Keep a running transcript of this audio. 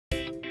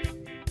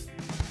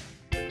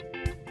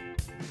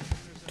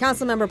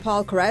Councilmember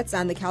Koretz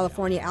and the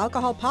California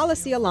Alcohol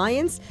Policy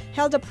Alliance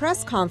held a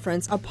press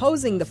conference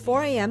opposing the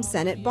 4 a.m.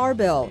 Senate bar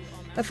bill.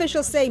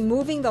 Officials say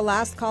moving the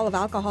last call of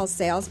alcohol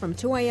sales from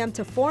 2 a.m.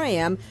 to 4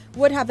 a.m.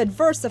 would have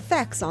adverse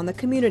effects on the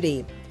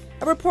community.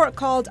 A report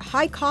called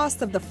High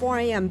Cost of the 4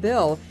 a.m.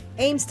 Bill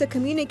aims to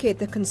communicate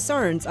the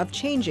concerns of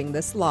changing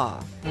this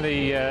law.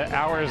 The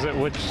hours at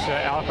which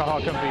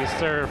alcohol can be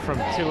served from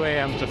 2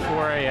 a.m. to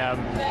 4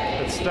 a.m.,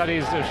 the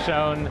studies have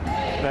shown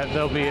that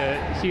there'll be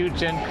a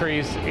huge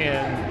increase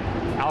in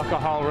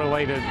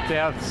alcohol-related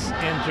deaths,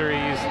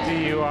 injuries,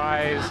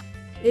 DUIs.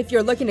 If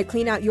you're looking to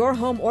clean out your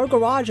home or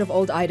garage of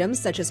old items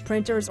such as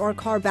printers or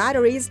car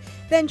batteries,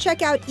 then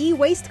check out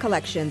e-waste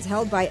collections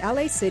held by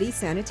LA City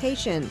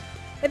Sanitation.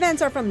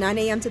 Events are from 9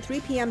 a.m. to 3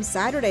 p.m.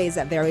 Saturdays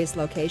at various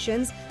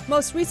locations,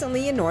 most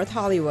recently in North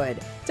Hollywood.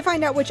 To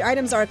find out which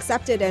items are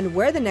accepted and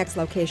where the next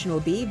location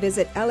will be,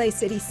 visit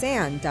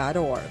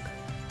lacitysan.org.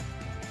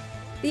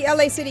 The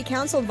LA City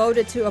Council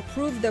voted to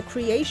approve the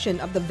creation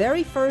of the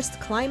very first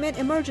Climate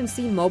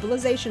Emergency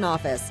Mobilization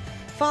Office,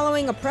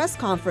 following a press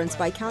conference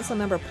by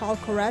Councilmember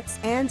Koretz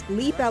and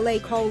Leap LA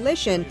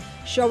Coalition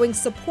showing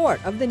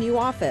support of the new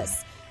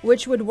office,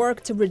 which would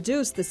work to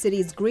reduce the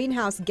city's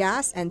greenhouse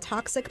gas and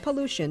toxic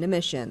pollution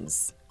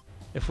emissions.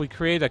 If we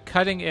create a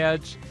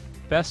cutting-edge,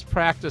 best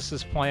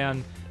practices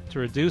plan to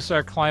reduce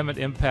our climate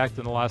impact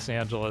in Los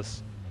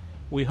Angeles,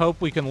 we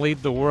hope we can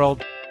lead the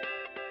world.